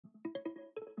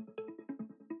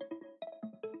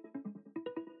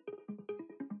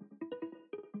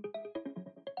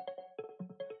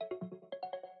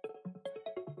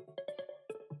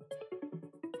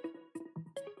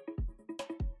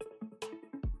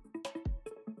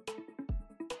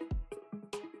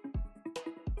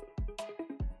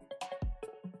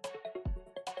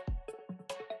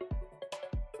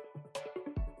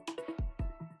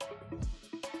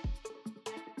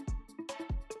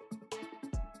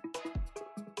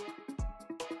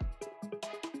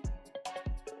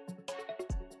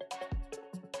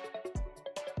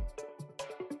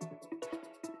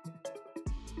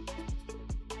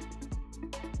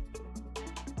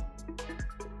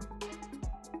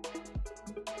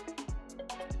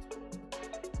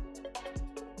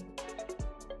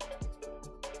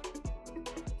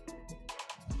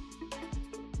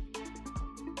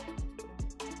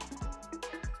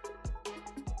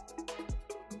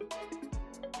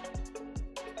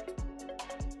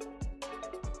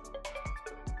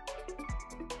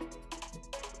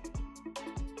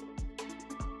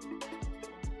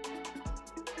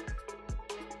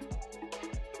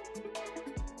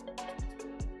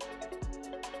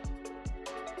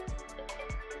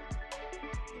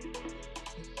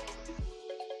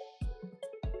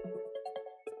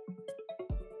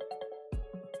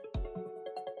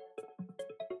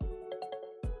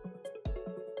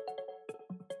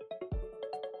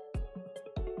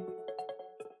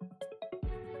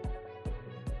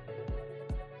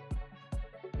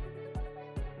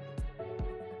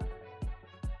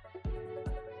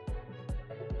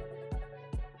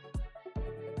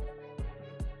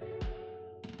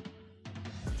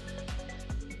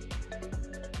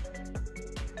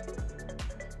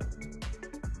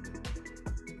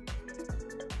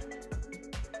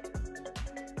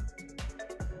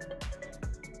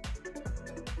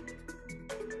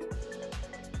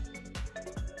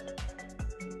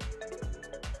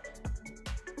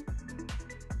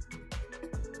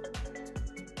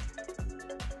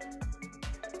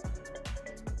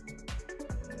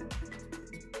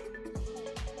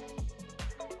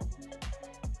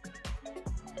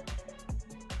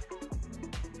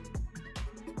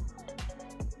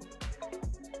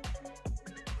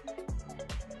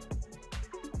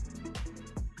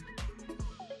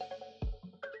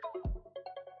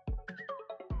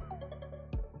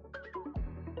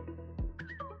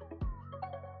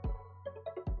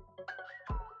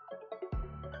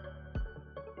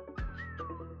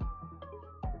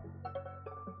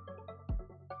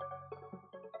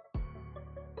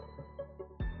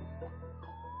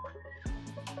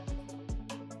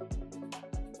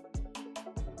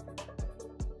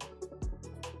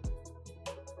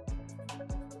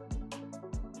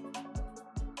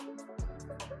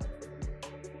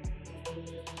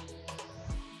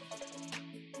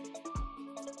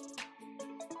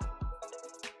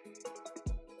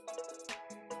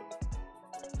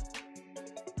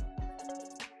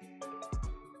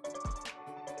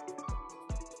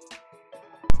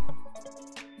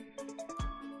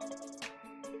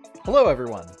Hello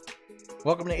everyone!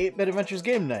 Welcome to 8-Bit Adventures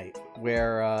Game Night,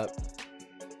 where I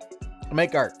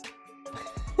make art,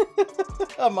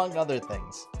 among other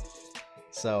things.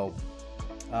 So,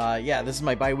 yeah, this is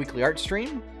my bi-weekly art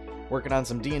stream, working on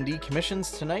some D&D Commissions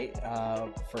tonight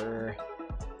for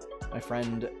my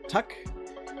friend Tuck.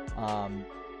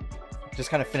 Just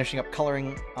kind of finishing up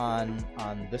coloring on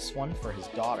this one for his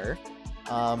daughter.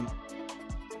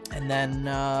 And then,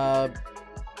 I'm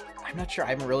not sure, I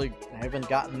haven't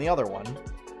gotten the other one,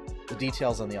 the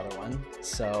details on the other one,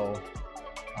 so,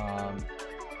 I'm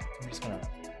just gonna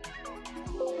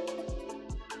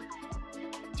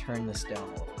turn this down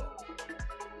a little bit.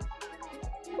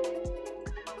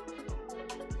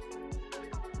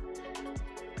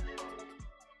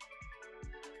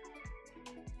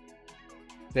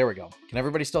 There we go. Can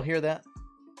everybody still hear that?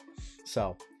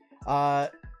 So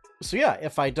yeah,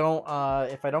 if I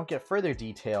don't get further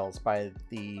details by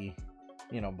the,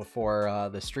 before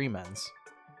the stream ends,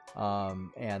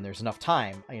 and there's enough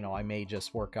time, I may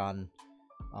just work on,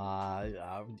 what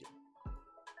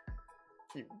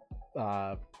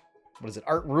is it,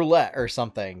 art roulette or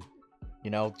something,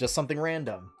 just something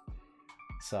random.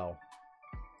 So,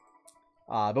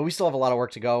 but we still have a lot of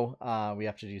work to go. We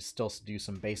have to still do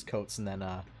some base coats and then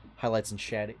highlights and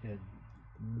shading.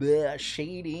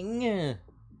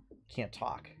 Can't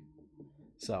talk.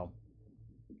 So,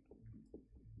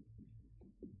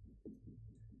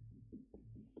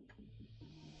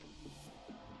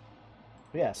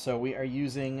 yeah, so we are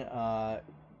using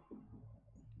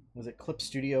was it Clip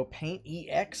Studio Paint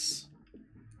EX?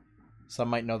 Some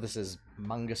might know this as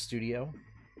Manga Studio.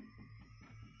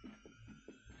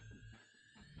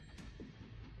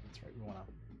 That's right, we want to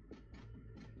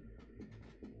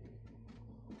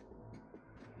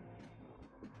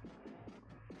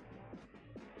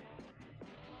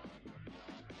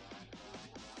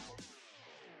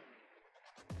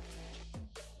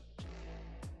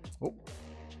oh.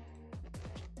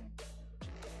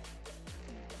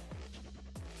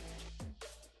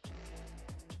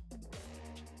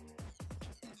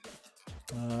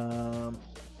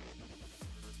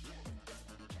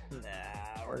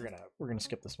 Nah, we're gonna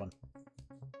skip this one.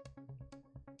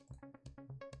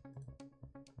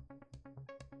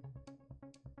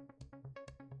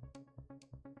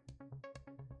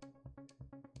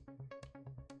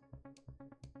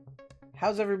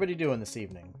 How's everybody doing this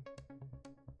evening?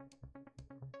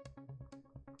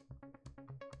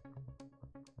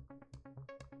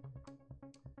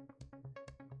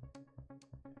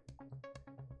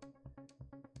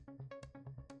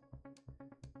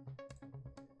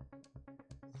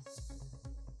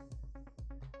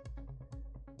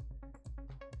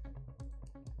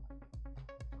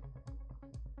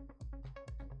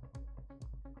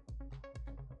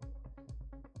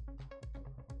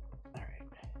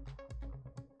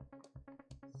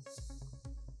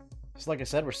 So like I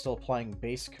said, we're still applying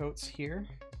base coats here.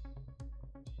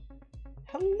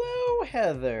 Hello,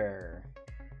 Heather!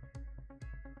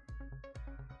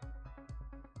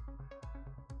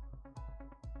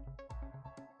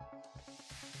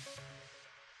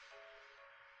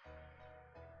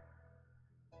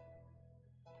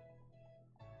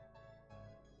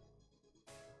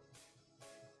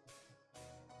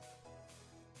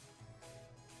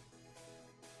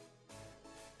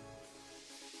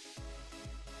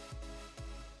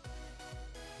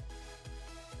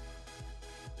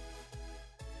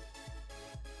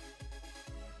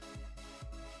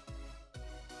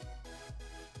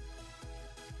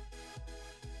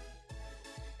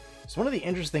 So one of the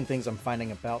interesting things I'm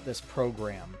finding about this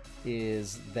program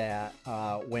is that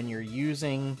when you're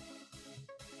using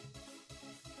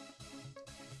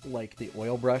like the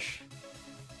oil brush,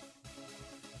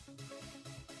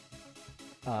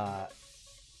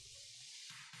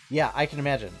 yeah, I can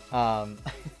imagine.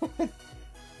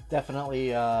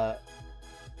 Definitely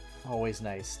always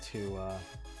nice to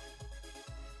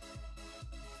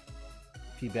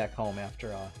be back home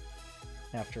after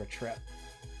a trip.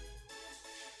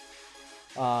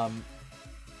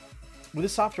 With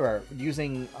this software,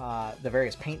 using the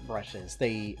various paint brushes,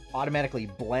 they automatically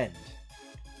blend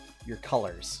your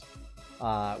colors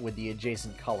with the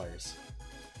adjacent colors.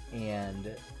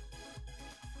 And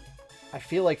I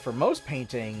feel like for most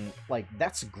painting, like,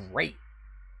 that's great.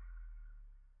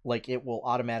 Like, it will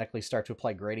automatically start to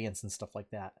apply gradients and stuff like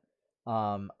that.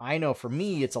 I know for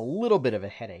me, it's a little bit of a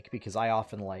headache because I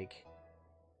often like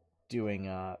doing,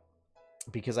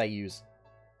 because I use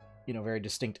very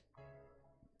distinct,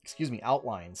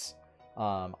 outlines.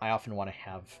 I often want to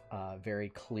have very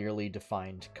clearly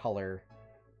defined color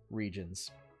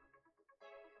regions.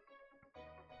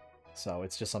 So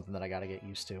it's just something that I got to get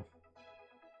used to.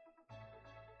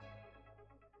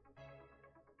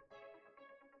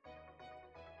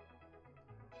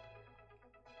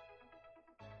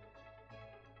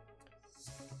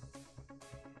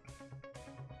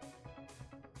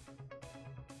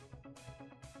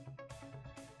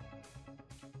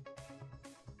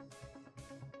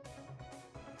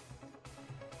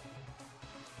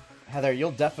 Heather,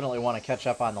 you'll definitely want to catch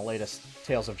up on the latest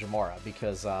Tales of Jamora,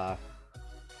 because that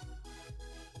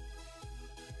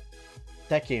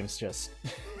game's just...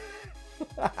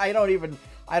 I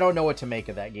don't know what to make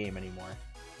of that game anymore.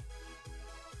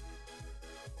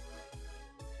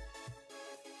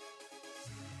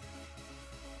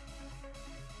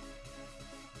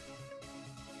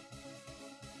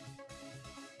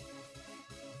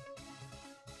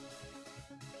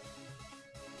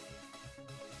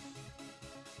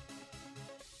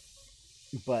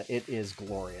 But it is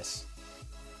glorious.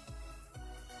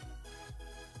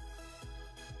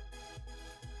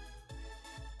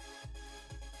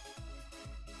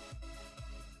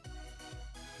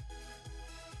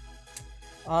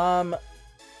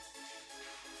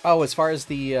 Oh, as far as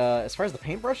the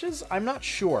paintbrushes, I'm not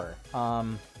sure. I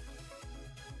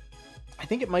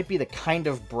think it might be the kind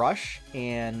of brush,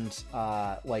 and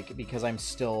like, because I'm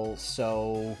still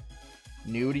so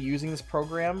new to using this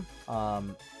program,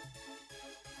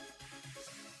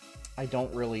 I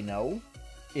don't really know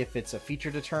if it's a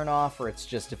feature to turn off or it's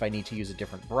just if I need to use a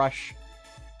different brush.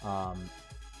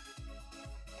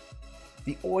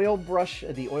 The oil brush,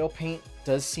 the oil paint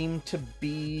does seem to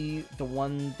be the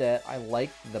one that I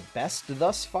like the best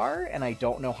thus far, and I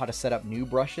don't know how to set up new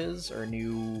brushes or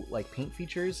new like paint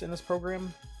features in this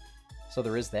program. So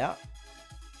there is that.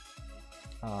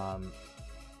 But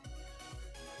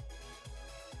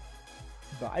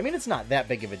I mean, it's not that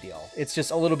big of a deal. It's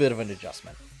just a little bit of an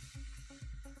adjustment.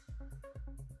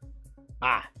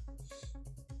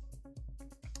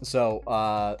 So,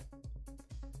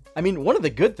 I mean, one of the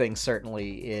good things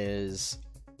certainly is,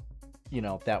 you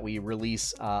know, that we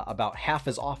release about half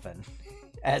as often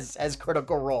as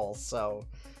Critical Role. So,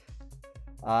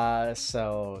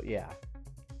 yeah.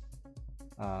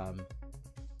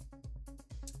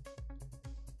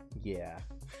 Yeah.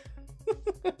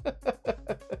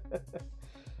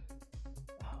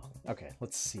 Okay,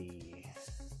 let's see.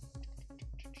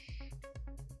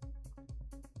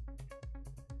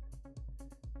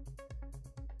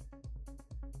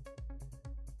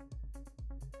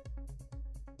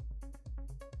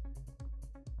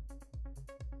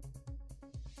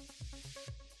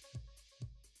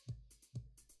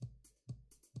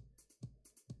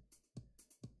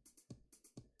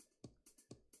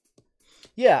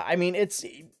 Yeah, I mean, it's,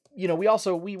 you know, we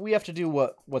also we have to do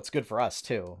what's good for us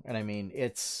too. And I mean,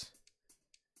 it's,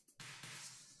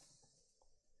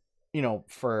 you know,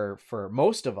 for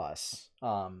most of us,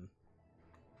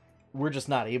 we're just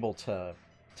not able to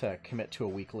commit to a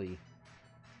weekly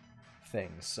thing.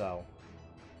 So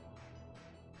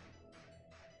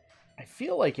I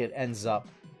feel like it ends up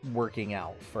working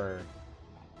out for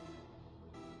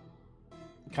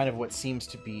kind of what seems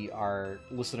to be our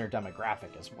listener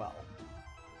demographic as well.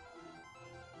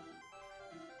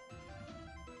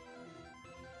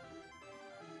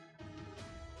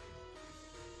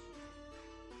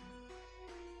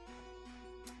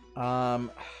 I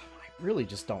really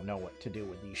just don't know what to do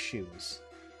with these shoes.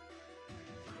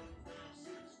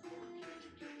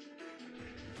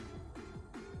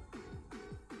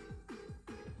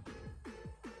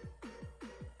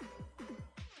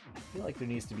 I feel like there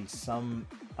needs to be some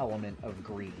element of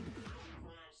green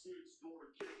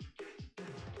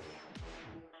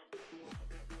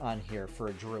on here for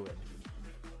a druid.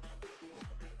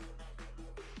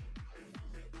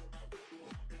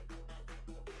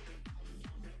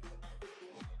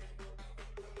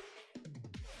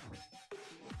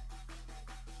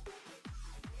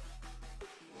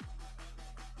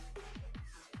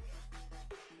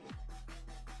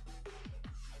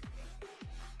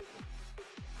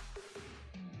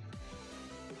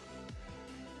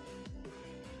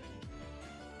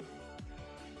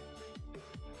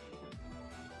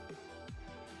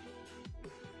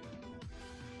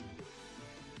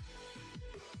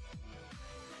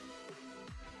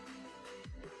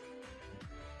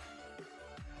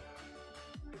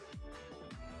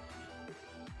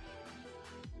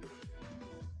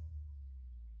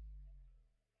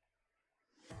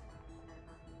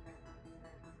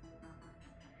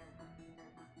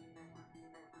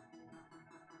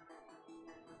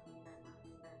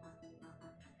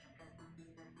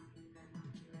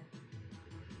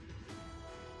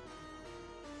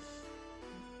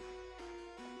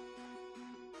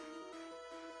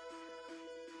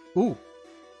 Ooh.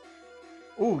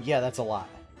 Ooh, yeah, that's a lot.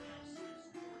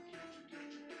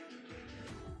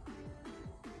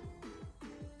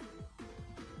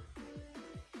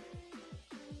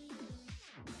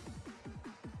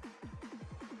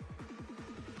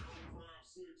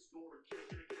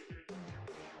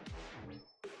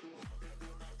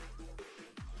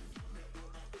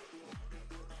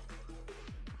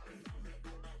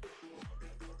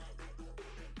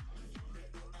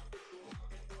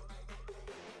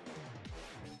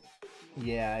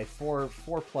 Yeah, a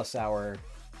 4+ hour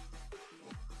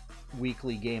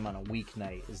weekly game on a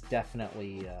weeknight is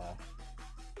definitely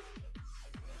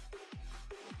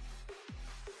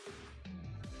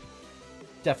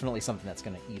definitely something that's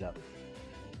going to eat up.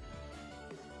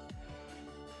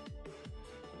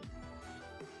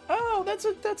 Oh,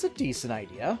 that's a decent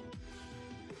idea.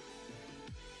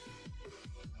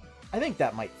 I think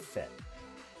that might fit.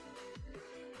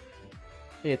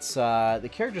 It's the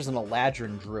character's an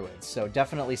Eladrin druid, so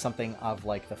definitely something of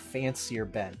like the fancier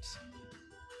bent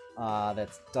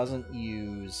that doesn't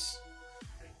use,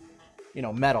 you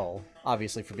know, metal,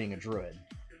 obviously for being a druid.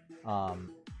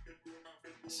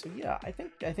 So yeah, I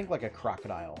think like a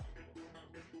crocodile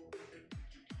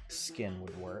skin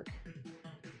would work.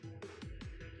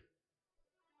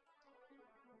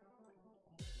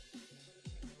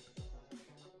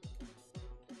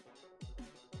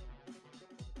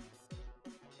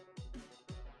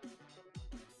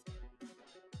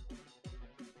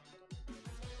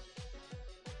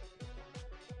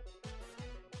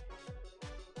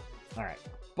 All right,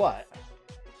 but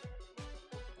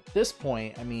at this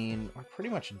point, I mean, we're pretty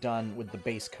much done with the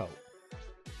base coat.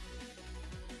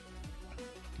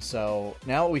 So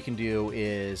now what we can do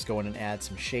is go in and add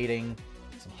some shading,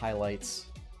 some highlights.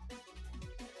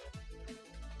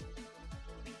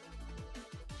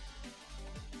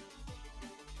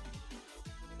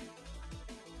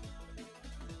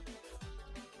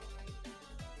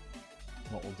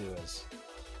 What we'll do is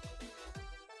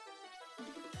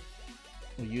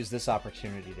we'll use this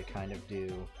opportunity to kind of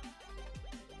do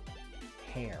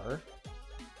hair,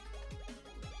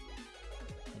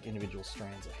 like individual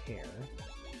strands of hair.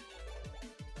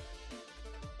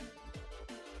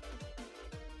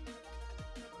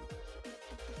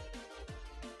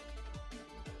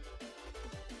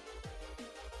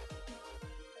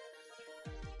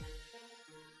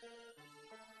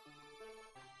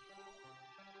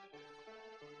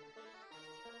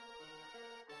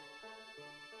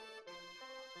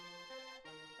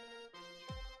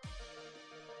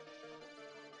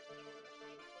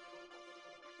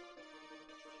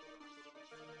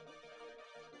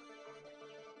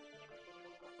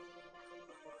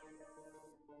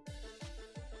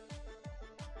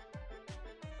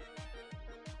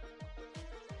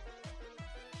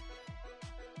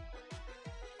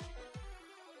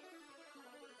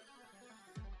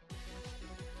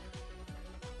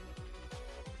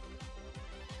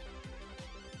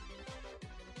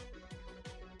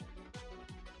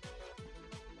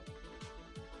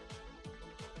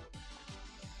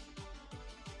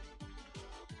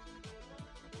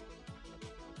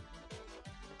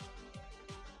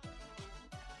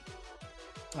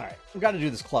 All right, we've got to do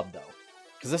this club though,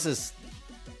 because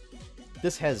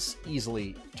this has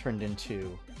easily turned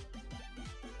into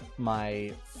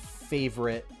my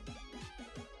favorite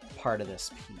part of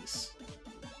this piece.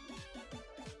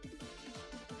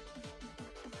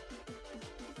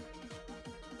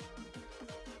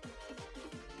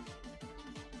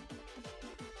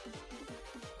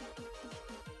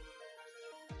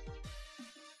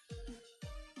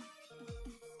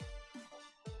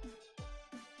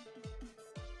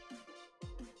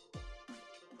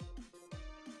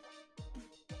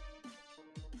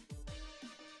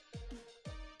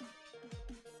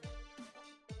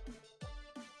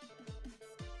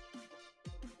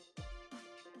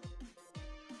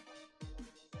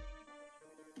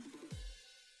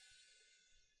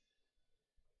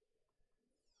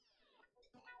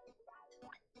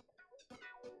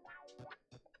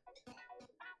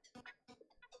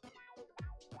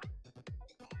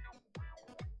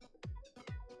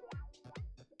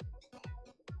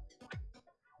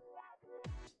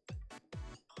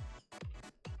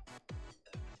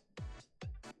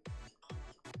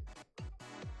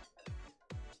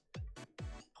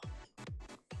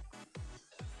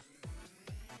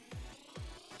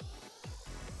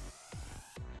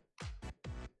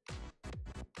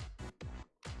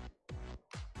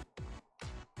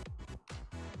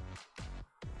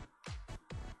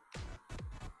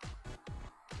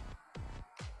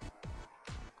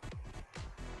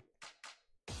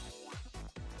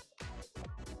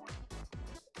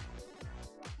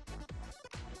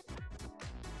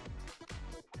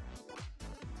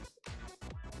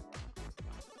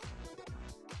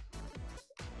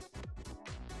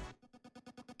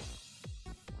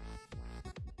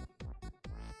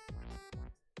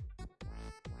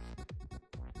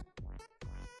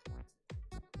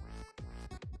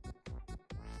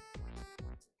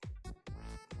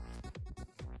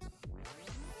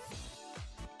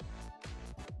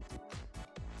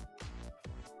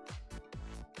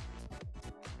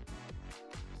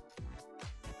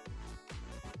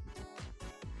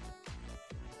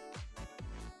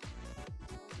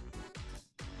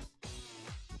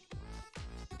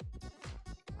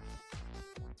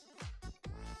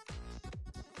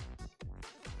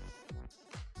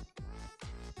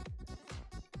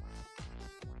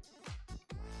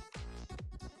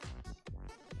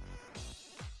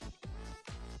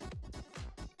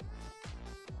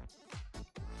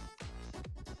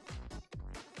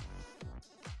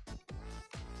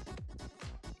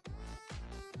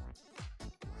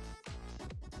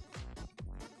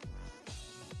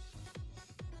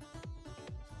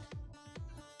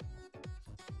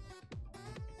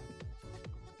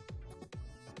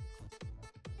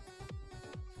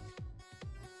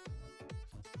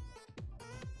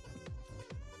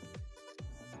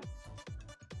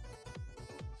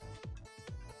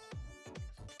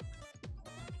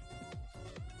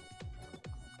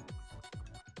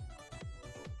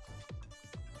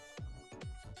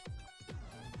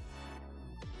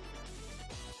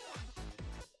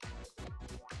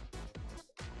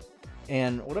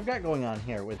 And what I've got going on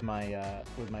here with my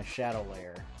shadow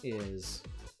layer is,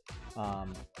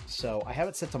 so I have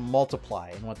it set to multiply,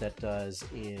 and what that does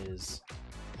is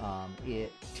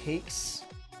it takes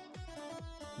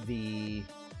the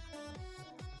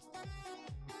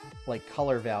like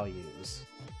color values,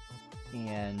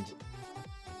 and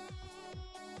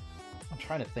I'm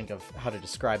trying to think of how to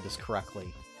describe this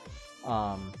correctly.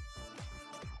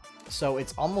 So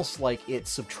it's almost like it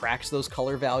subtracts those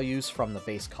color values from the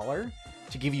base color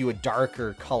to give you a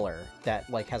darker color that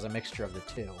like has a mixture of the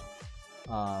two.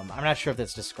 I'm not sure if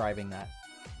that's describing that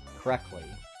correctly.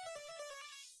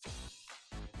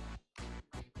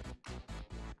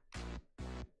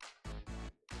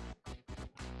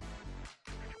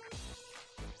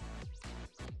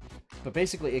 But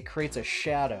basically it creates a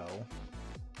shadow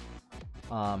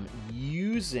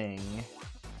using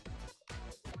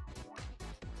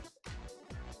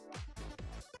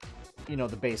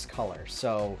the base color.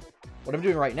 So what I'm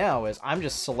doing right now is I'm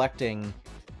just selecting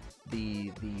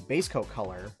the base coat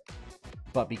color,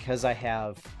 but because I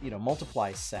have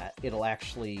multiply set, it'll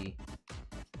actually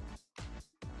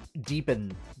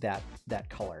deepen that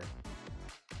color.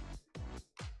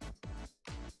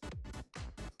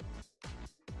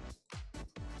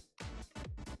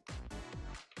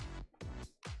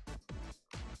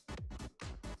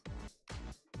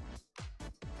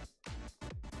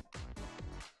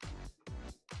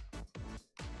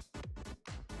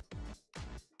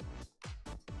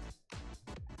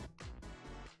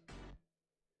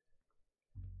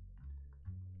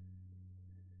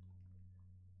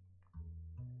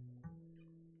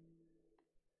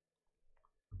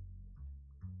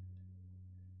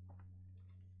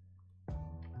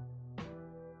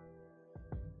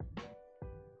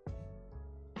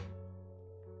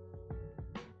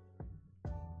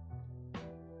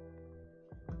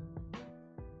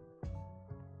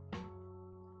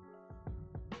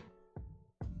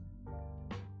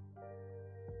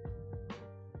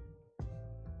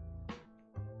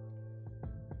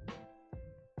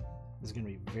 Is going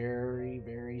to be very,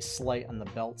 very slight on the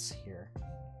belts here.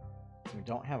 So we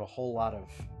don't have a whole lot of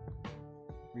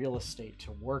real estate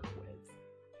to work with.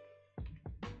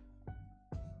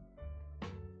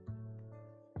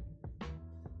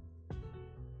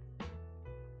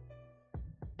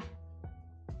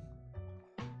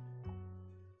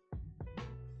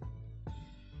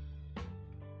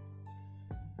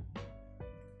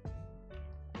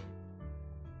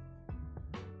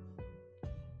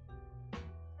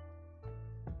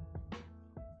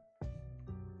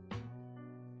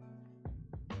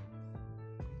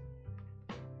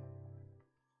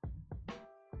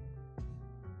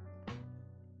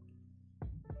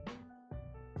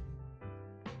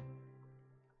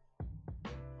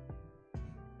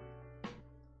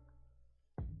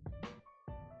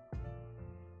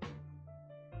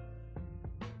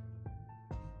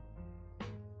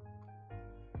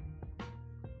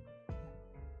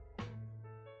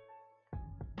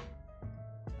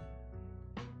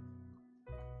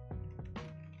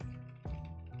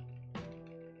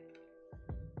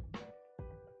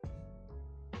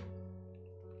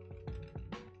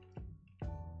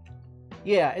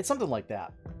 Yeah, it's something like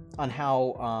that on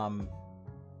how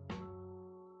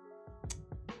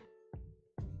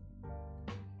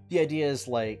the idea is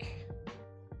like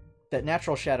that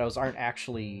natural shadows aren't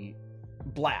actually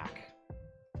black.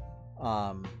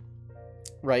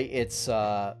 Right? It's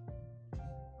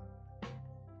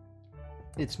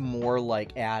more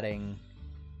like adding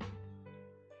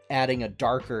a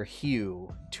darker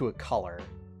hue to a color.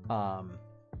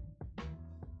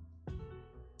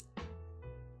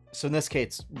 So in this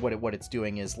case, what it's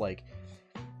doing is like,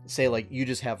 say like you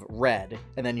just have red,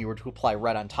 and then you were to apply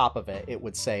red on top of it, it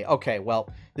would say, okay,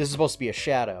 well, this is supposed to be a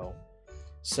shadow.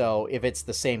 So if it's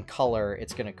the same color,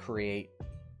 it's going to create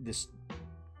this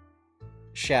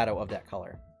shadow of that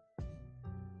color.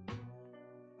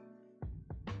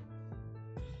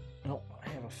 Oh, I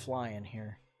have a fly in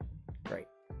here. Great.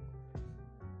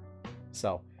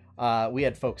 So we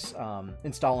had folks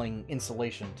installing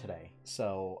insulation today.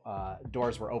 So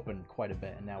doors were open quite a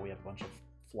bit, and now we have a bunch of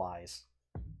flies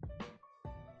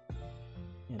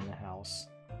in the house.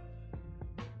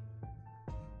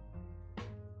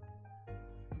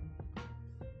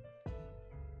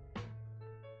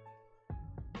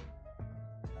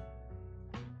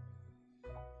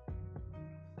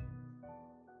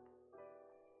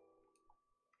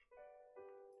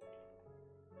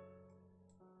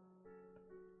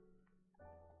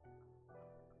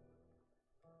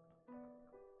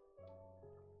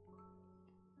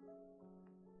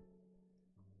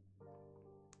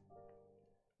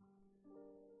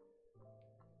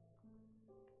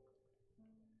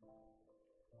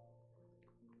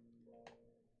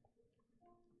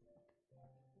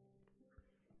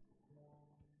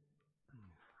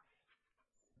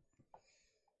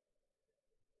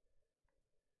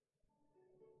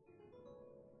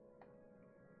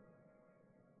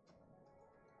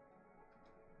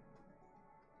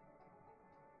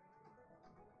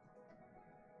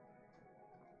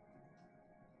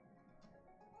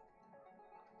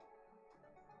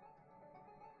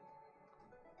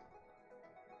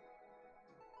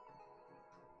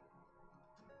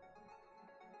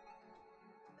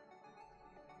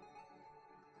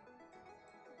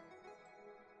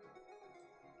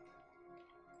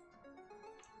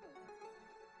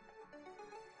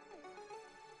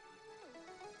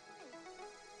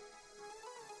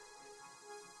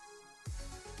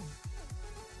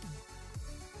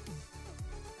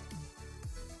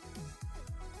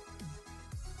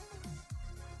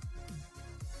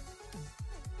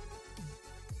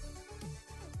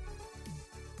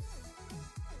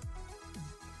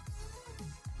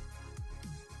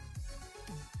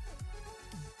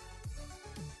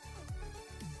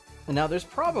 Now, there's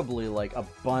probably like a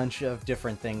bunch of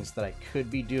different things that I could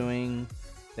be doing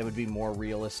that would be more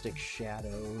realistic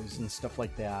shadows and stuff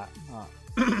like that.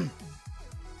 Oh,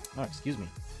 excuse me.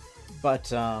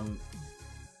 But, I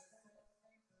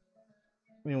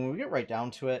mean, when we get right down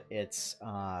to it, it's,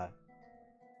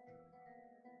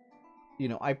 you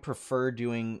know, I prefer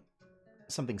doing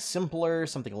something simpler,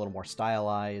 something a little more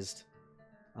stylized.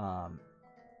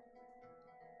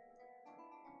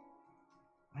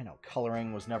 I know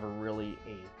coloring was never really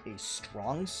a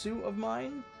strong suit of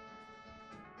mine.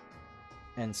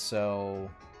 And so,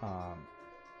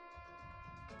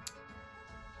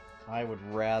 I would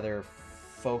rather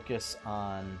focus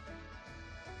on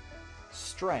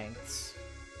strengths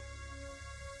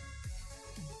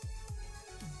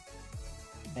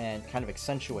and kind of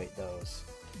accentuate those.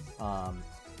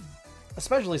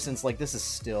 Especially since, like, this is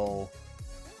still,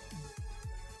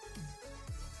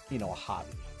 you know, a hobby.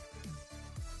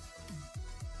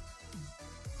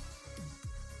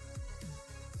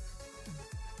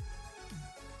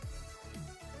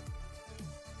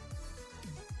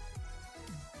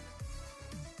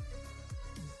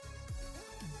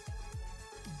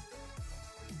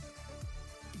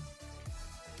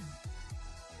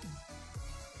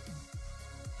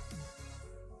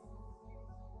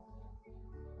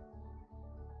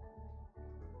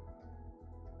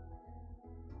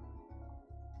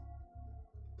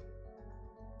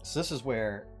 So this is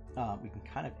where we can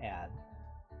kind of add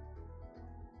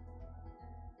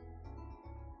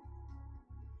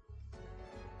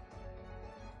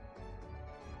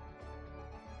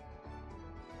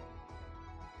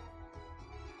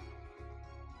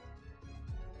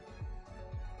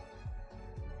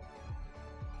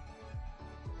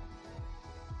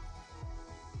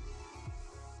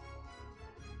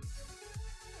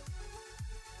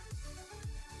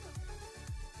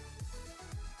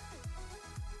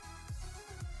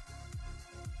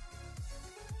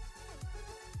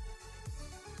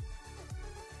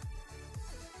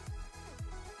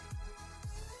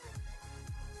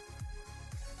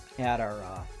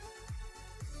our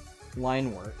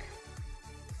line work.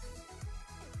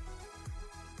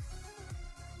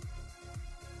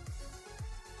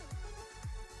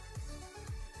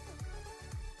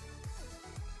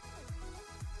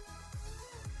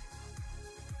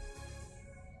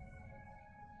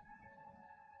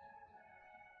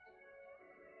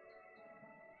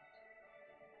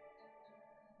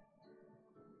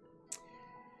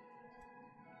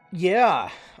 Yeah,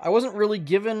 I wasn't really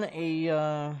given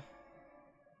a,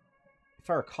 if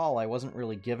I recall, I wasn't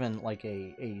really given, like,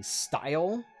 a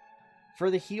style for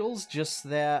the heels, just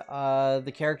that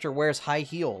the character wears high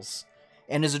heels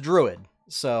and is a druid.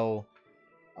 So,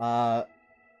 yeah,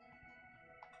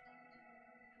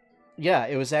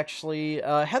 it was actually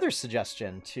Heather's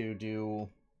suggestion to do,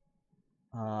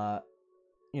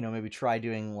 you know, maybe try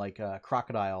doing, like,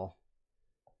 crocodile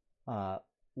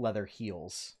leather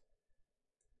heels.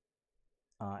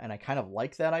 And I kind of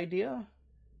like that idea.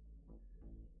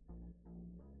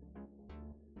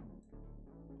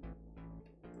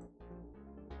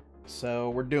 So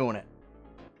we're doing it.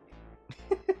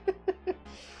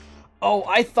 Oh,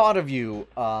 I thought of you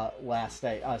last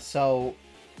night. So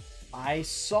I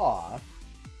saw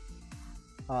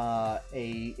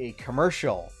a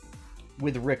commercial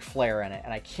with Ric Flair in it,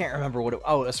 and I can't remember what it.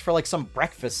 Oh, it was for like some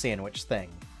breakfast sandwich thing,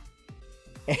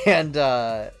 and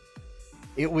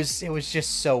it was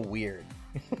just so weird.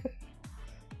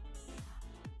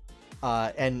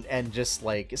 And just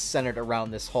like centered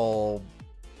around this whole,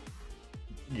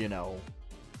 you know,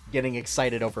 getting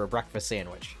excited over a breakfast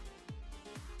sandwich.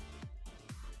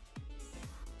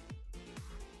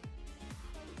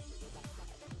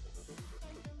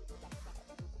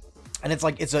 And it's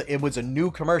like it was a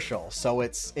new commercial, so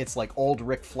it's like old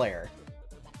Ric Flair.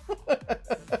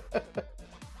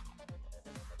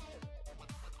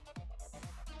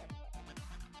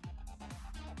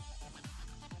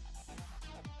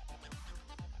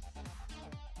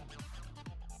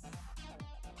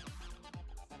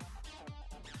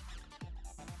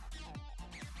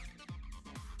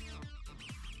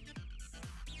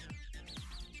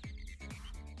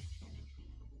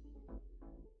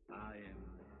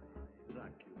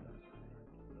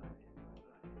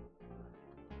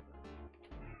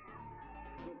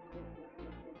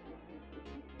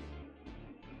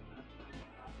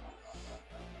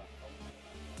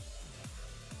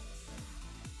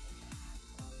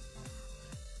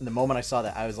 And the moment I saw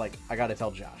that, I was like, I gotta tell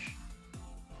Josh.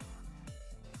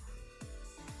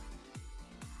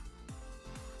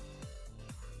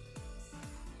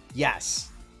 Yes.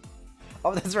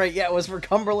 Oh, that's right. Yeah, it was for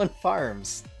Cumberland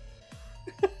Farms.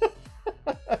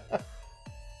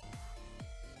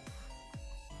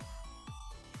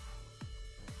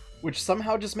 which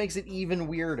somehow just makes it even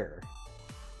weirder.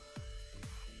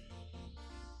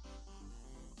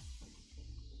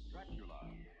 Dracula.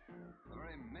 The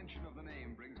very mention of the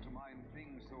name brings to mind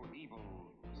things so evil,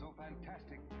 so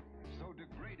fantastic, so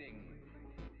degrading.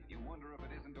 You wonder if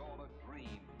it isn't all a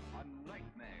dream, a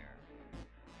nightmare.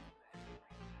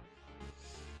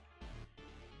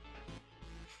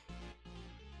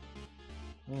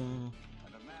 And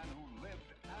a man who lived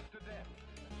after death,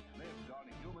 lived on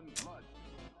human blood,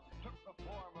 took the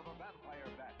form of a vampire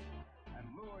bat, and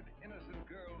lured innocent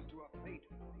girls to a fate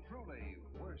truly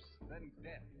worse than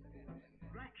death.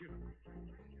 Dracula.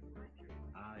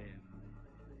 I am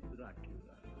Dracula.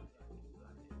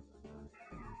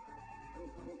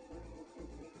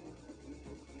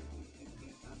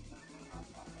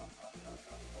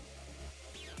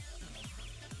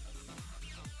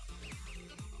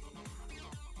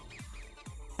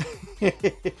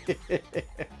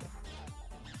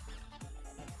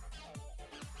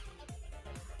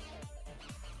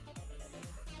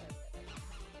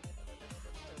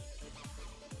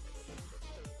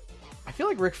 I feel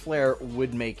like Ric Flair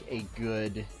would make a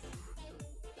good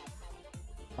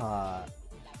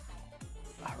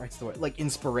what's the word? Like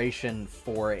inspiration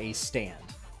for a stand.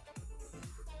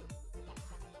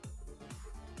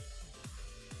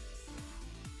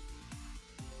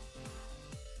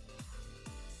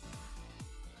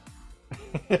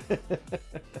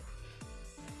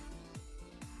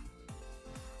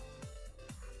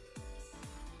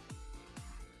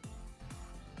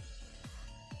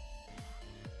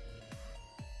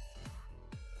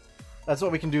 That's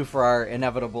what we can do for our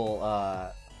inevitable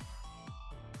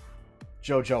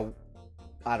JoJo,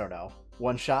 I don't know,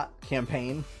 one-shot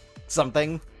campaign,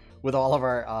 something, with all of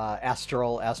our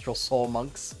astral soul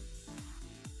monks,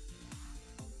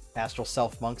 astral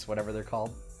self monks, whatever they're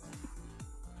called.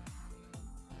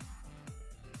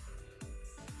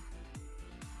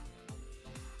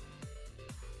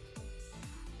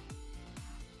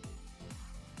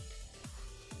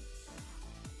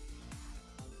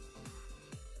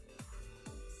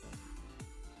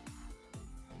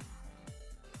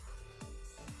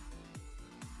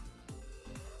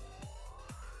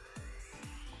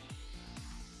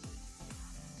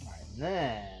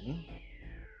 Then,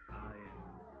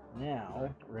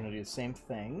 now, we're going to do the same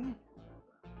thing.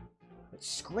 Let's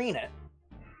screen it.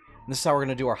 And this is how we're going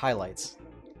to do our highlights.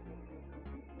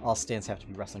 All stands have to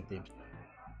be wrestling themed.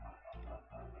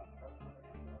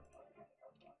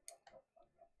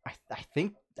 I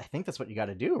think that's what you got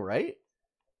to do, right?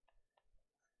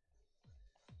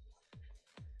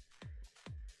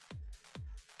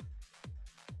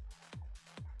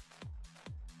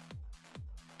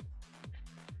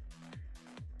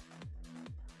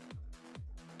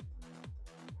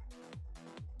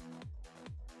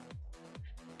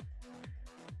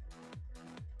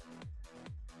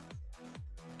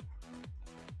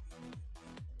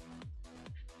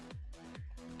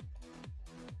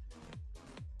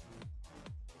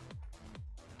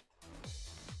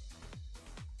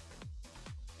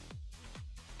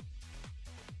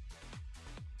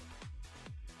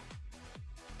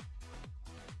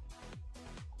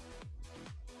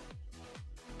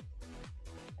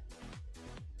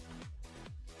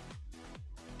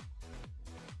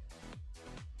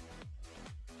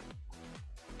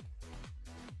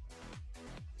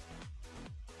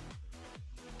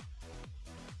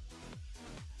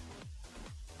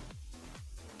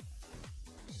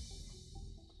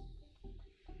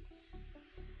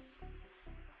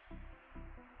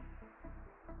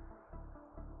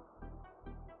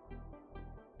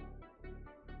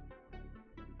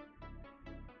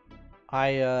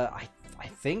 I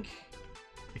think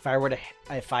if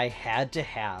I had to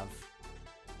have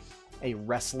a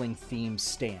wrestling themed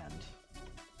stand,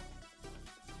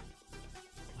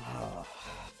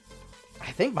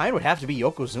 I think mine would have to be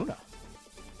Yokozuna.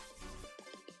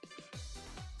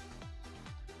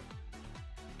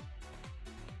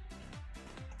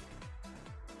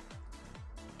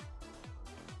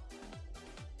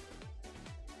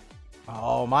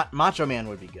 Oh, Macho Man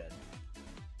would be good.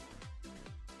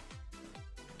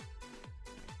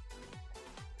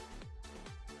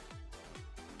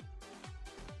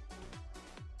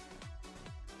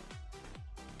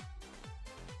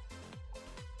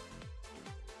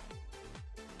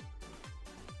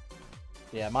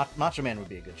 Yeah, Macho Man would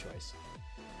be a good choice.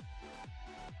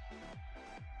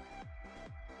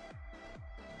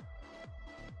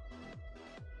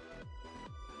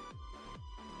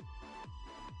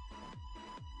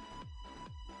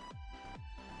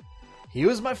 He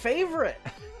was my favorite.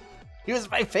 He was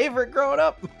my favorite growing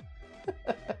up.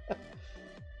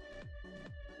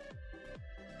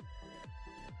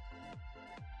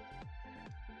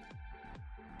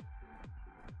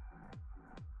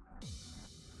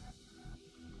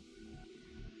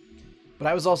 But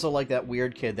I was also like that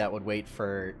weird kid that would wait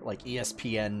for like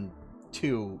ESPN2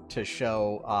 to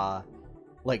show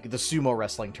like the sumo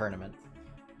wrestling tournament.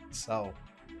 So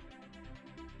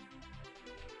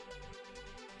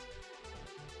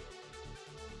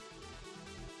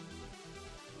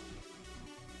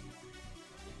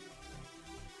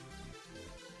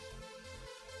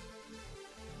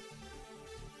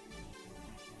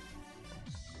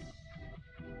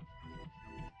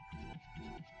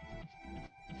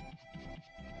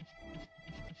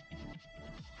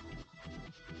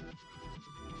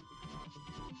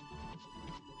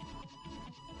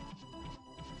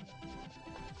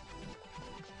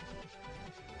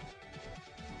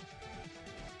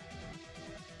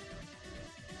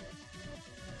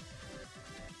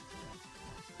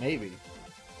maybe.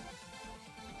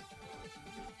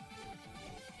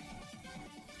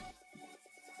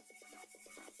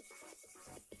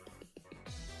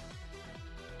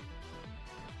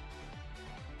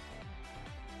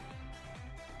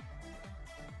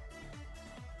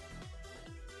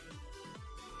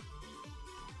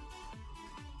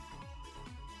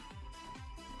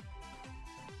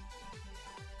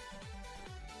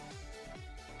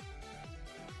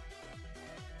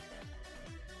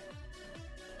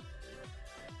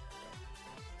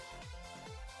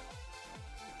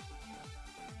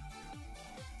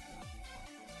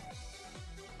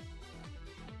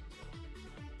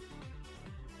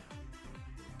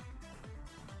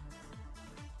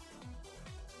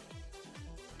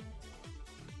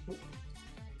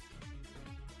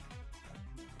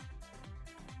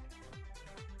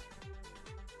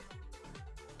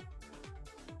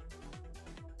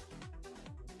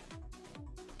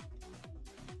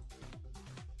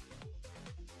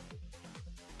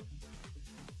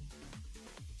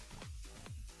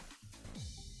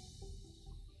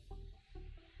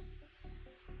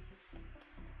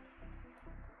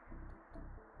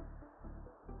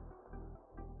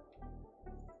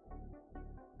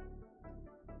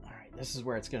 This is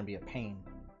where it's going to be a pain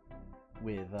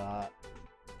with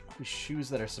shoes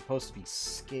that are supposed to be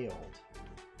scaled.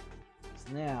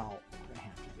 So now we're going to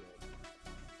have to do it.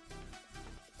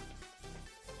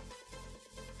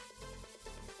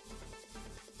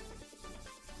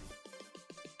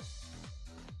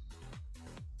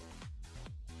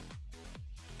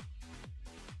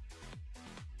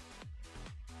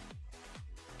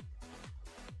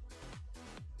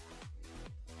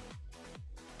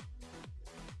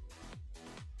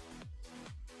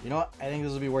 You know what? I think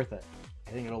this will be worth it. I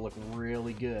think it'll look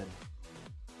really good.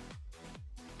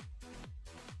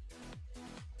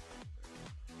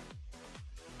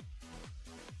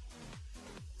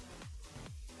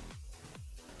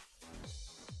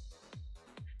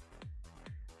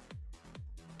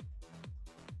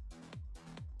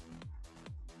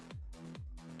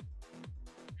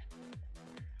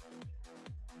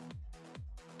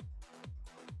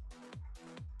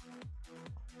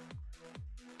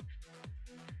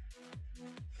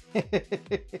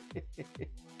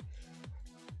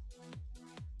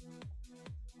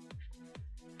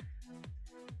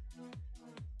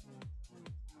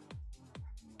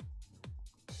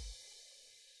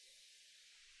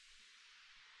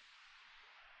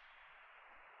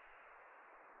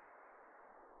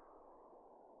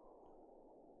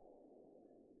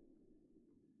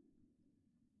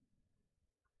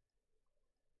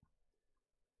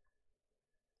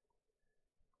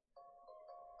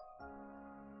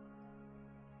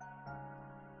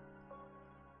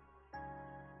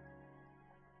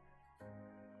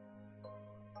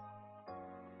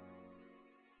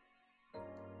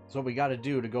 That's what we got to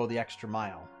do to go the extra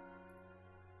mile,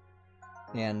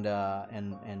 and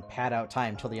pad out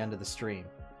time till the end of the stream,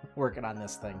 working on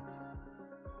this thing.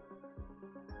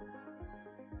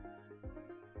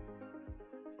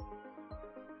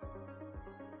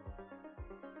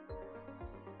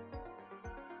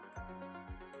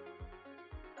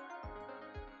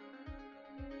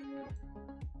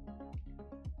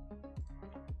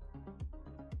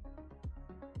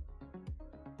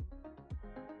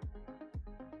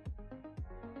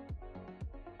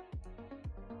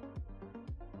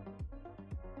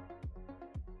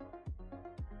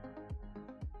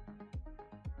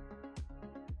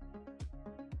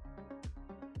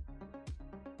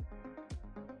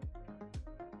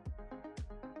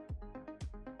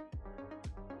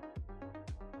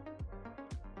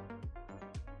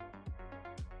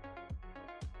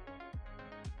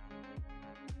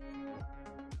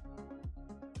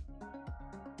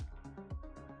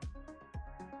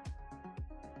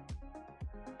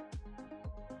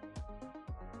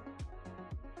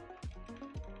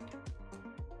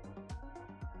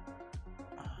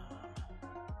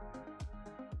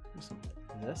 Something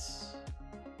like this.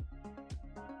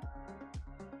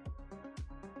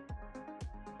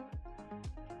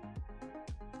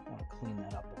 I want to clean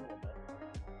that up a little bit.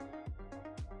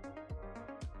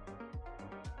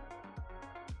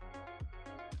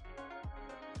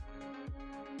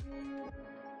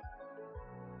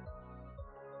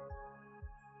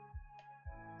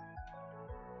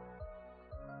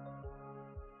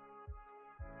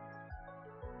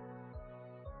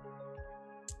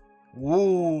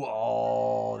 Ooh,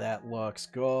 oh, that looks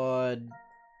good.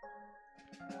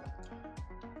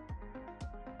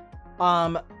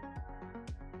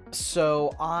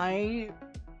 So I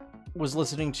was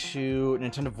listening to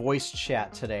Nintendo Voice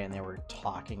Chat today, and they were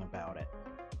talking about it.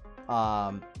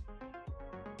 I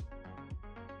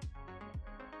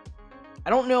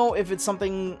don't know if it's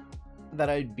something that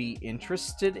I'd be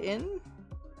interested in,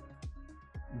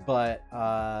 but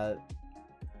I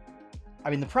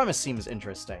mean, the premise seems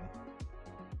interesting.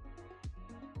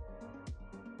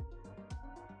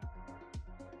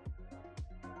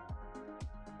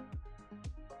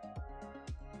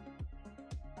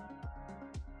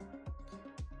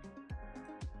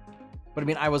 But I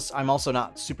mean, I'm also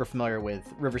not super familiar with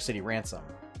River City Ransom.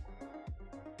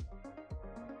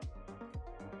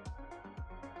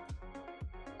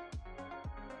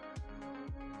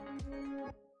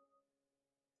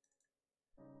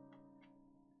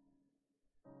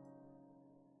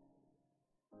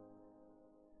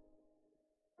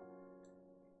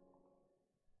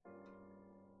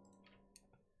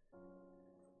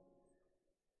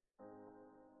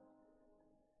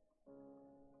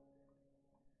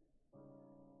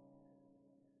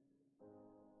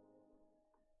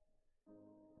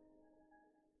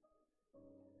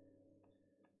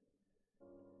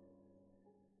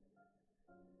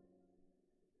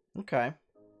 Okay.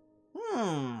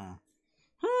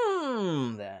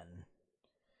 Then.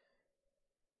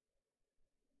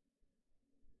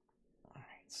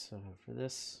 Alright, so for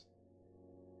this...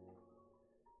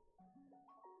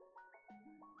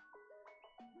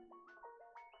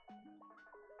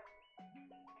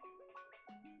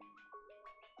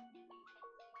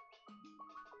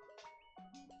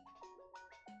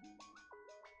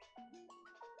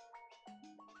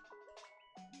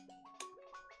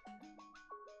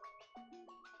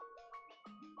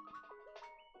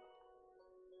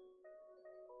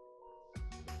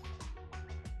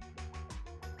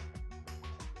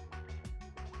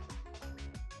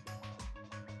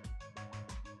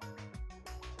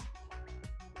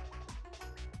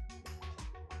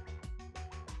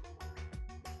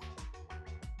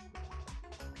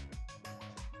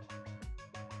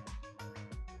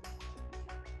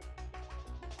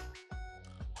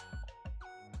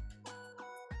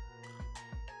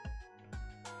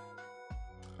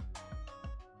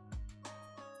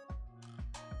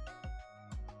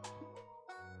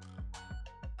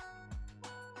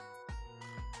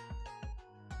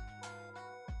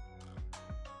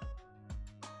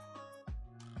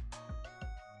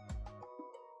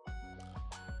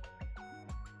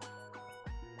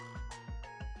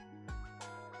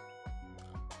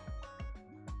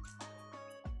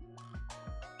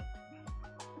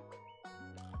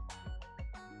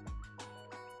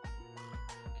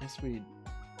 guess we...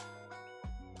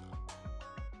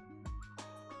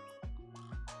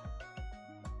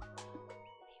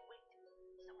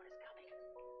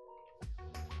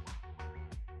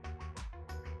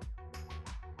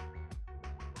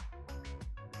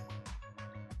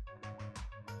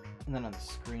 And then on the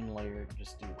screen layer,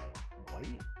 just do white.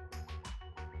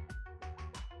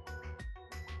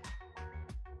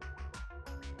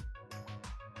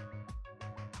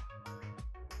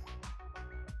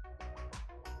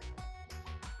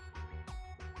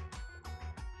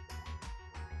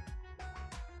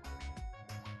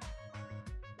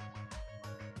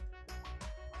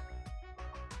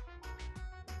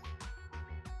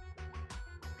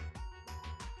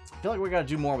 I feel like we gotta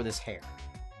do more with his hair.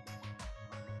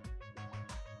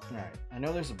 Alright, I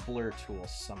know there's a blur tool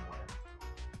somewhere.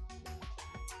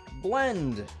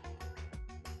 Blend!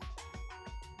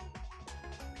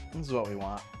 This is what we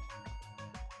want.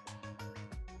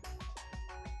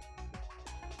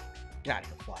 Get out of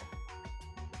here, fly.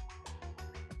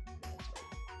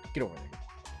 Get over there.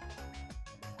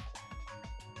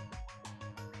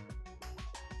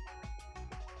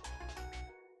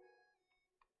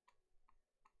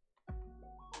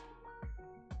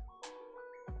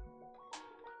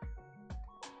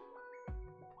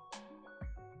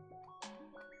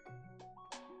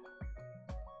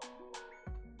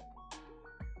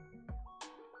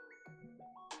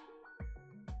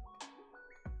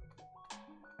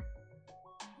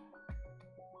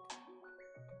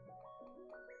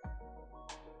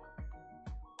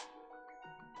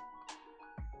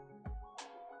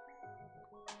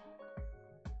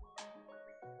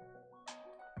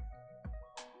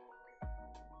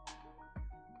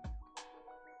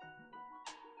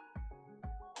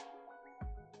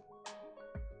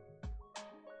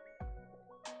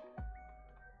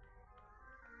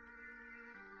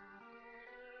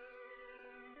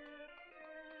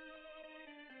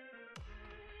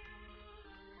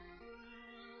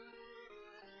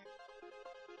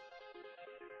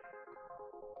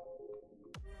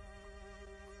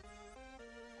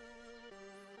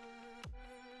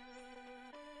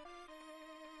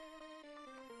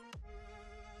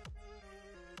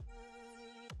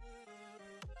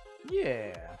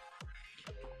 Yeah.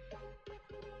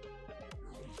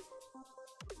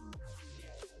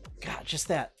 God, just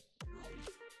that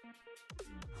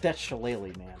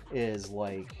shillelagh, man, is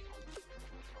like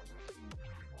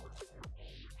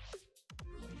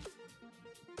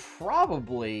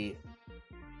probably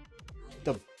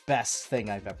the best thing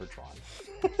I've ever drawn.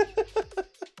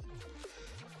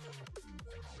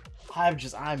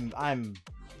 I'm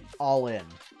all in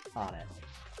on it.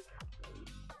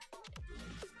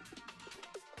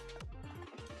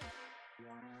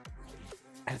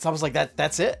 And it's almost like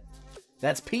that's it.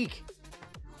 That's peak.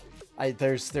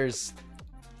 There's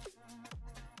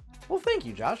well, thank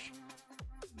you, Josh.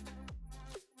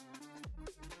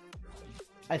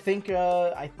 I think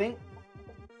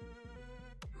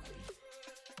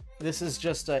this is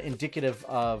just indicative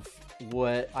of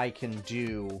what I can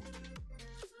do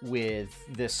with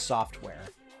this software.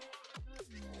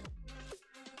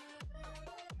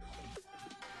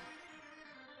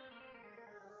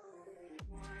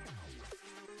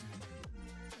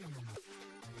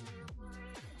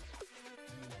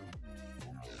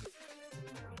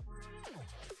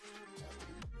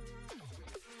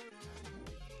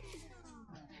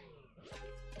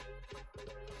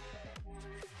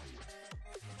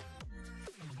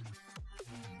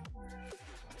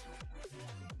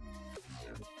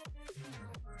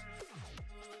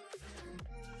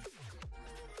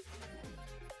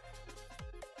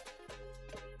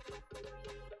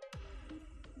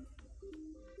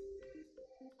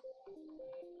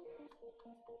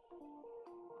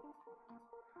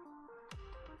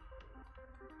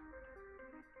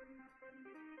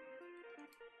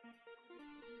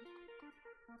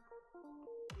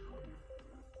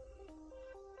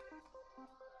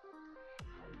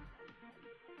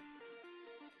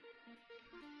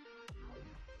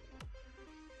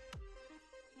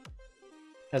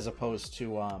 As opposed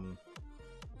to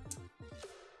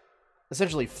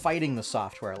essentially fighting the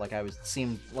software, like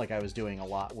seemed like I was doing a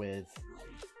lot with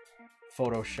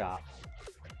Photoshop,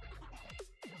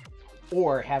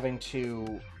 or having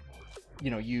to,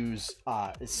 use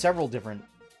several different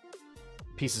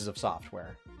pieces of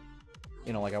software,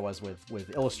 like I was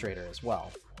with Illustrator as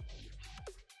well.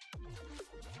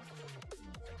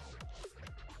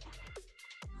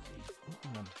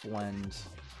 I'm gonna blend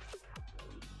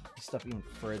stuff even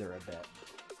further a bit.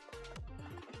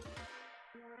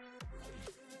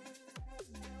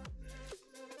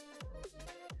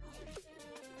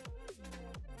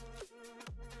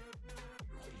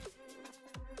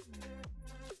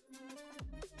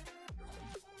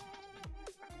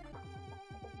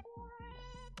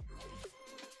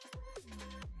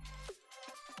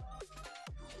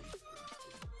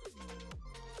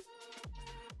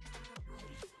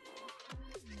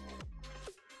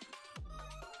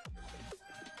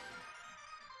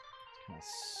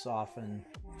 Soften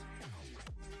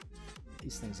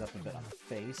these things up a bit on the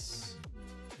face.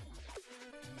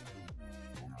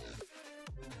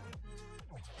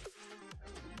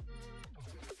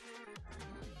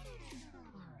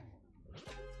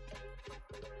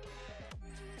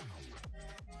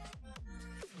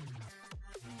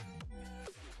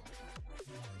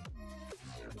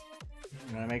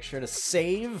 I'm gonna make sure to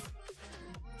save.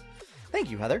 Thank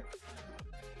you, Heather.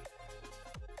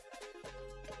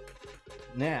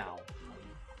 Now,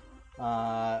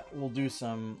 we'll do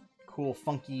some cool,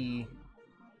 funky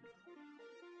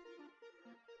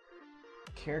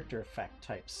character effect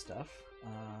type stuff.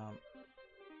 Or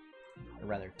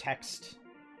rather, text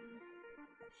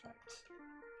effect.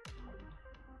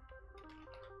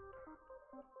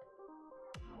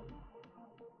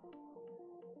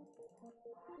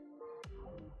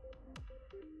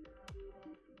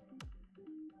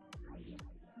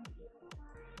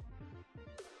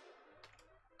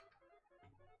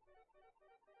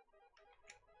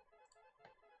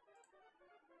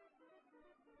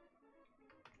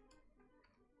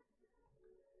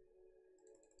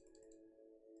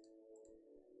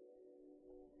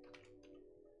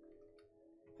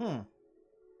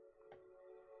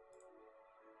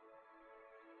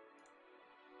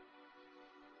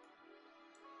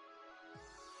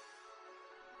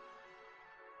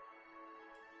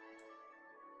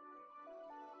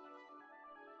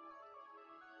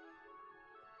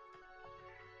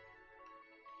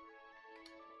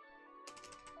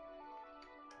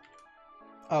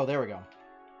 Oh, there we go.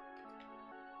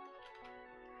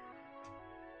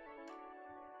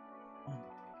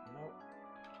 Nope.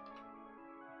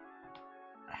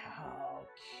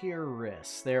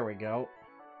 Alkirys. There we go.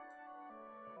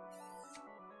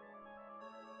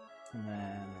 And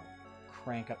then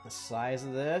crank up the size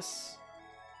of this.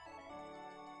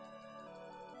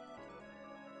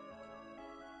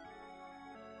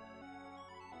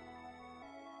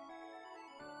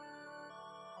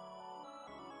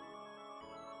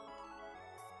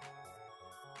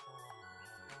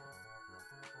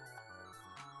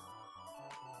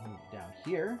 down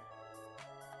here.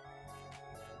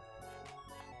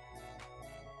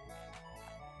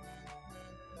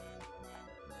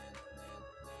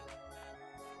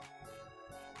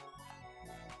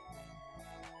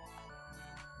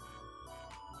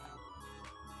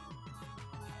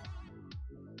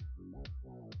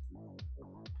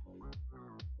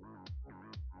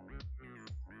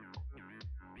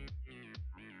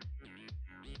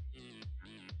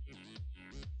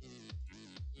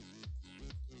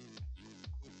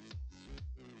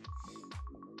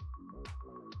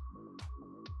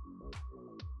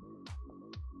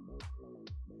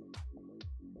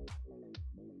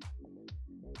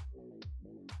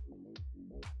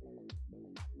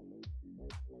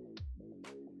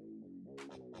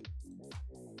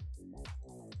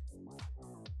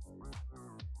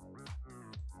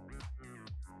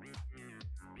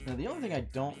 Now, the only thing I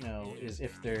don't know is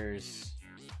if there's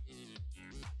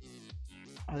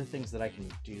other things that I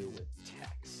can do with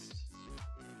text.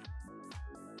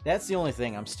 That's the only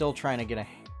thing. I'm still trying to get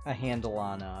a handle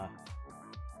on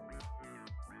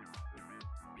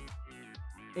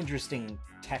interesting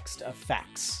text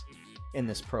effects in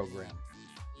this program.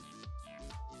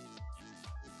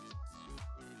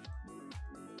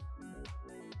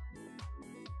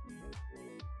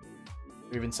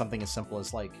 Or even something as simple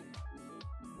as, like,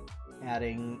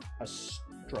 adding a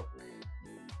stroke.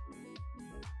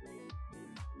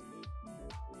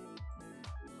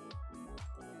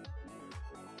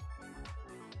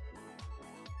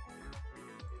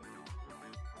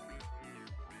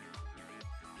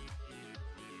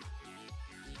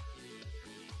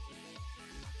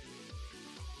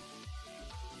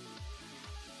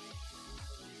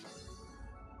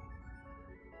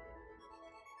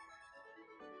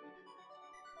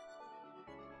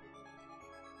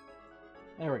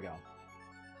 There we go.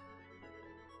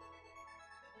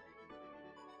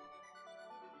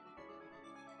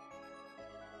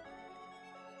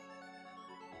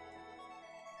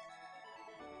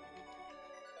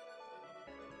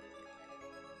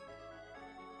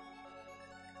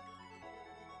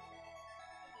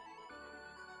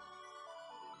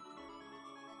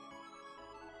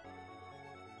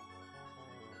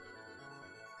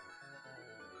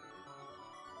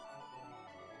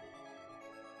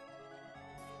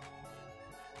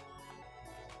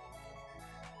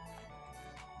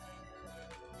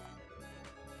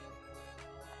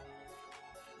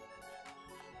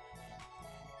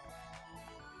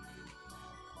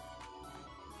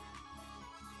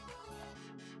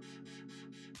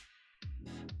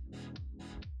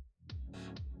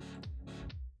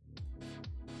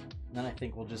 Then I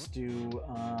think we'll just do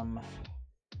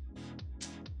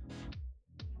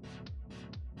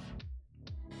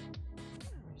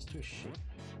let's do a shape.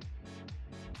 There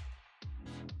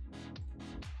we go.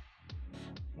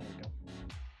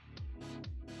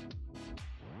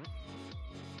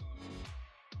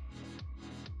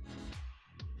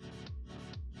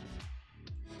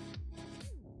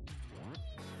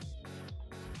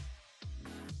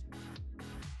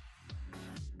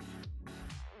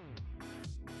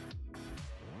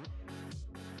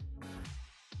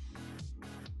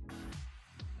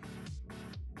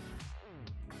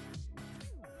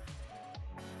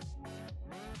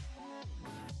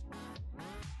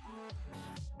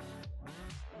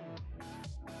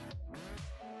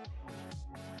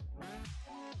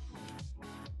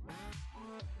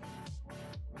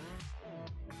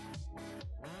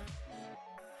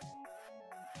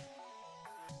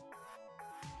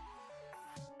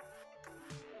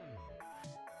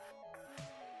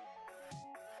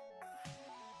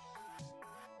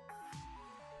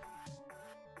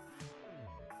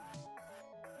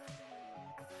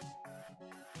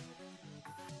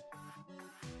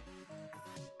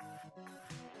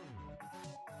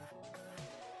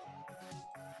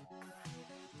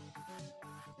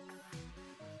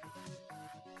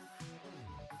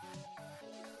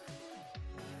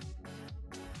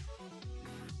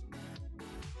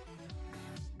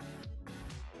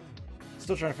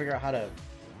 Still trying to figure out how to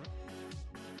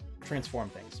transform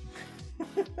things.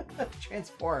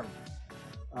 Transform.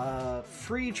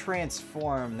 Free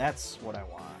transform, that's what I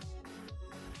want.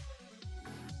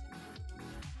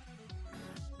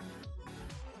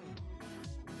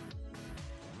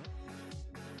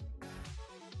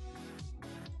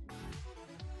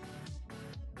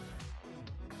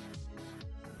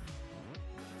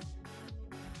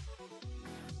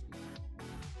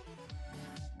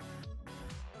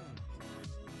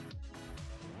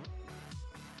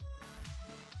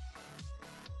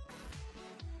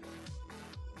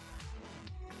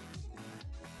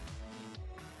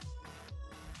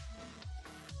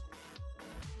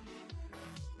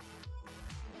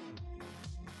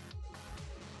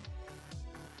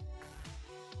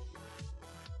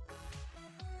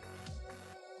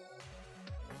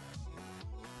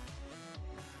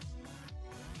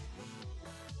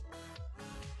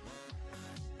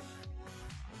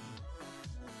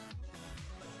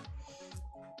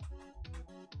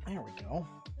 There we go.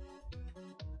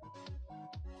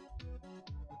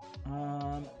 I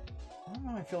don't know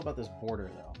how I feel about this border,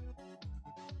 though.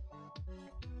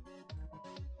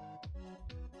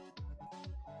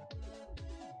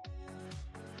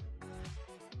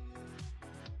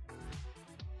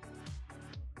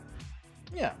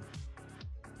 Yeah.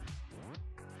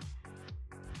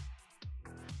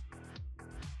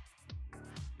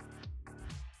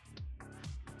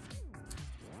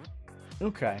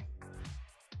 Okay.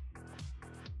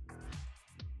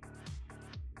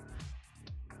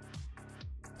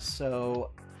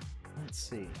 So, let's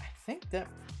see. I think that...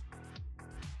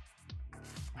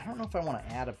 I don't know if I want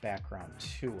to add a background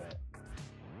to it.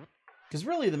 Because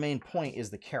really the main point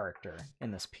is the character in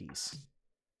this piece.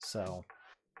 So...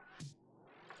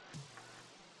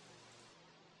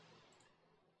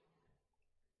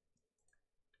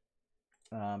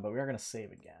 but we are going to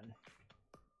save again.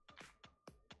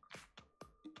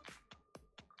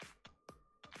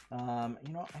 You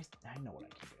know, I know what I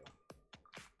can do.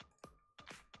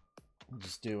 I'll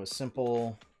just do a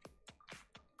simple...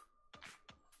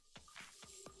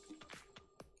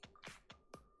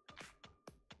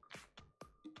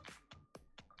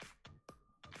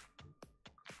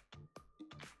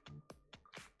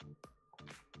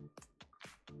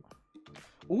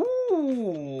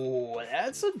 Ooh,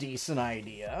 that's a decent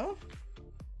idea.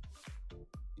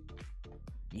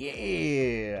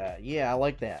 Yeah, yeah, I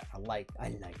like that. I like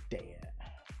that.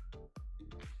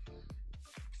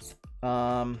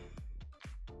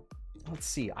 Let's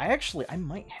see. I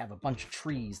might have a bunch of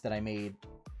trees that I made.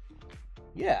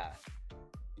 Yeah.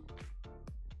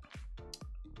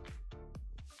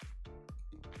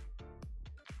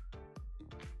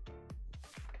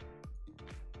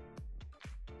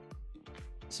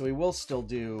 So we will still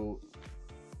do...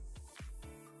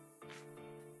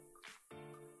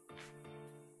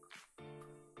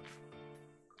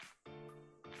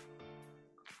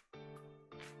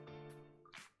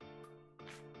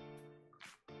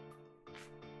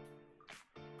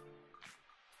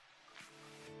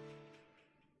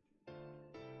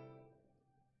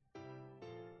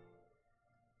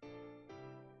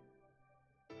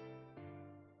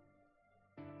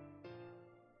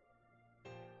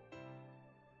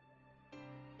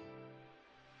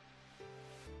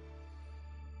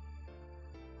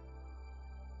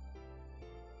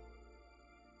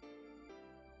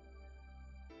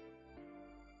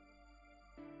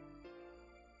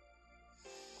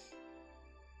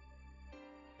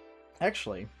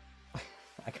 Actually,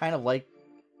 I kind of like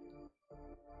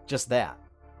just that.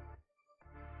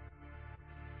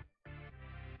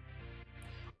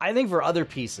 I think for other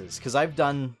pieces, because I've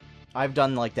done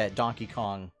like that Donkey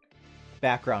Kong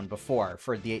background before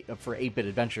for 8-bit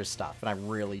adventure stuff, and I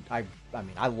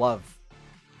mean I love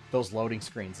those loading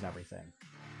screens and everything.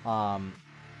 But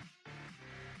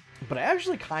I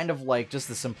actually kind of like just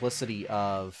the simplicity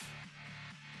of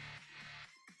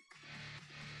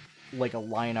like a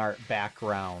line art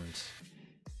background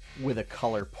with a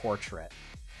color portrait.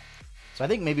 So I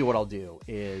think maybe what I'll do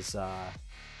is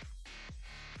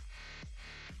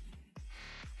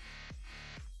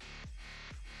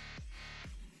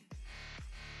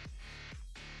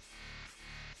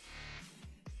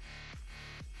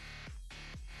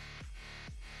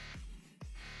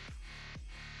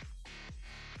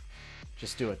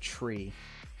just do a tree.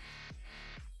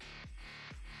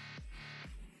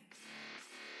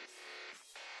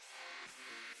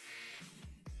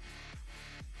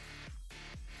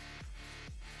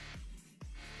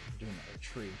 Do another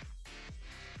tree.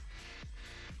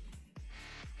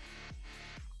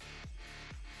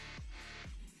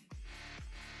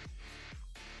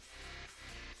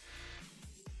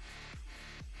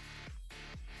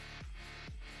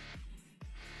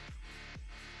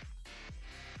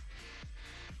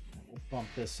 We'll bump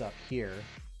this up here.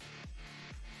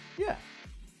 Yeah.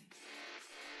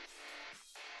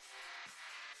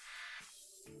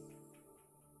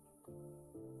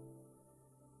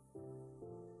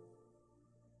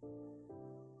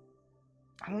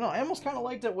 I don't know. I almost kind of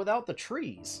liked it without the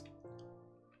trees.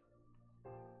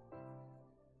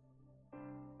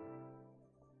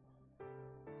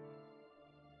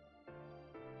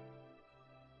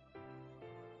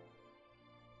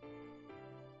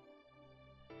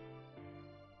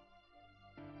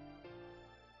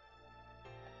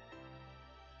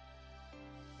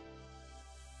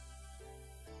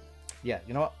 Yeah,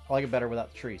 you know what? I like it better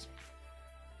without the trees.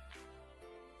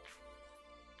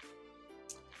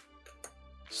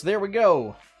 So there we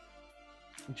go.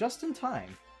 Just in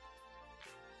time.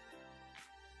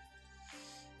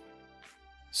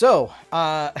 So,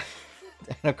 and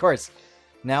of course,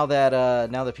 now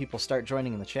that people start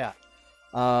joining in the chat,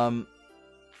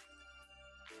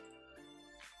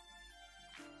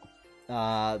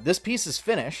 This piece is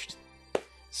finished,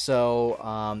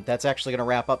 so that's actually going to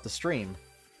wrap up the stream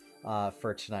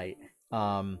for tonight.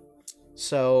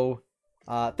 So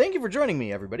thank you for joining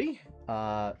me, everybody.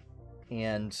 And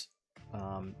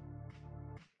I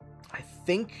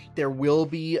think there will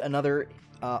be another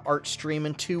art stream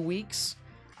in 2 weeks.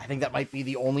 I think that might be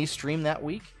the only stream that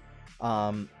week.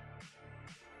 But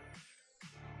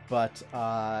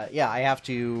yeah,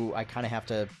 I kind of have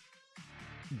to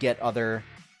get other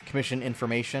commission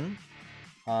information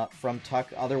from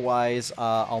Tuck. Otherwise,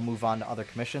 I'll move on to other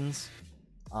commissions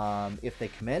if they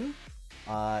come in.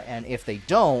 And if they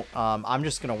don't, I'm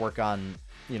just gonna work on,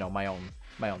 you know, my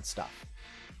own stuff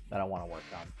that I want to work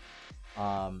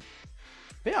on.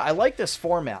 But yeah, I like this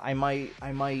format. I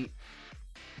might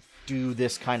do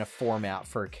this kind of format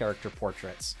for character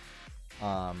portraits,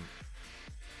 because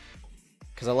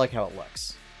I like how it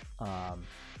looks.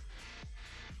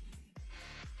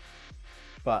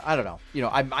 But I don't know. You know,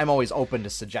 I'm always open to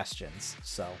suggestions.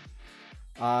 So,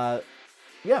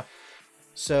 yeah.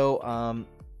 So,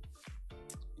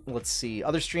 let's see.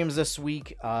 Other streams this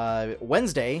week.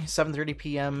 Wednesday, 7:30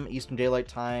 p.m. Eastern Daylight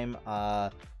Time.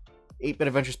 8-Bit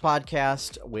Adventures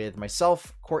podcast with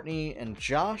myself, Courtney, and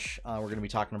Josh. We're going to be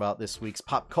talking about this week's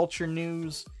pop culture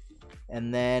news.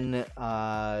 And then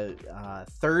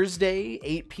Thursday,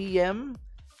 8 p.m.,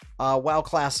 WoW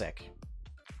Classic.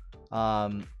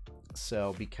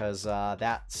 So because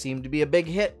that seemed to be a big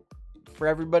hit for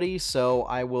everybody, so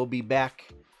I will be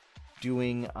back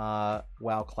doing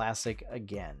WoW Classic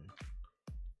again.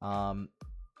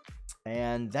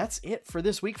 And that's it for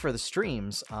this week for the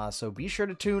streams. So be sure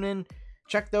to tune in,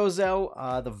 check those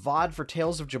out. The VOD for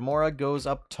Tales of Jamora goes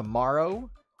up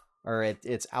tomorrow, or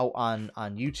it's out on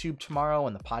YouTube tomorrow,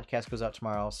 and the podcast goes out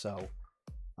tomorrow. So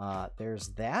there's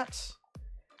that.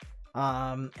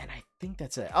 And I think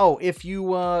that's it. Oh, if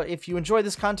you enjoy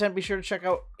this content, be sure to check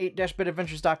out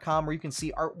 8-bitadventures.com, where you can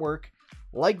see artwork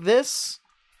like this,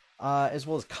 as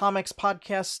well as comics,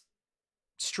 podcasts,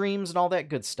 streams, and all that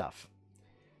good stuff.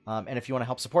 And if you want to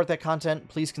help support that content,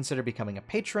 please consider becoming a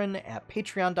patron at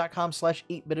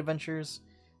patreon.com/8bitadventures.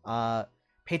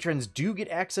 Patrons do get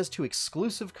access to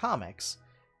exclusive comics,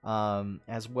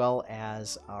 as well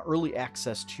as early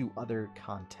access to other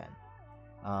content.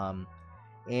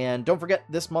 And don't forget,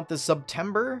 this month is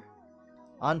September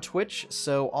on Twitch,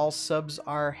 so all subs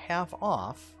are half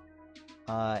off.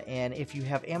 And if you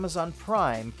have Amazon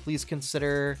Prime, please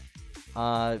consider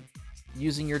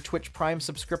using your Twitch Prime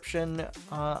subscription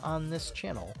on this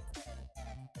channel.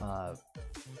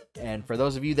 And for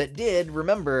those of you that did,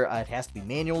 remember, it has to be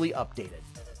manually updated.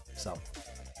 So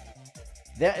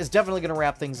that is definitely going to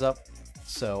wrap things up.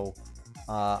 So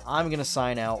I'm going to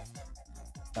sign out.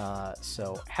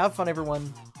 So have fun,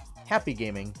 everyone. Happy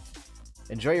gaming.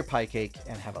 Enjoy your pie cake,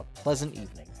 and have a pleasant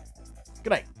evening. Good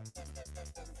night.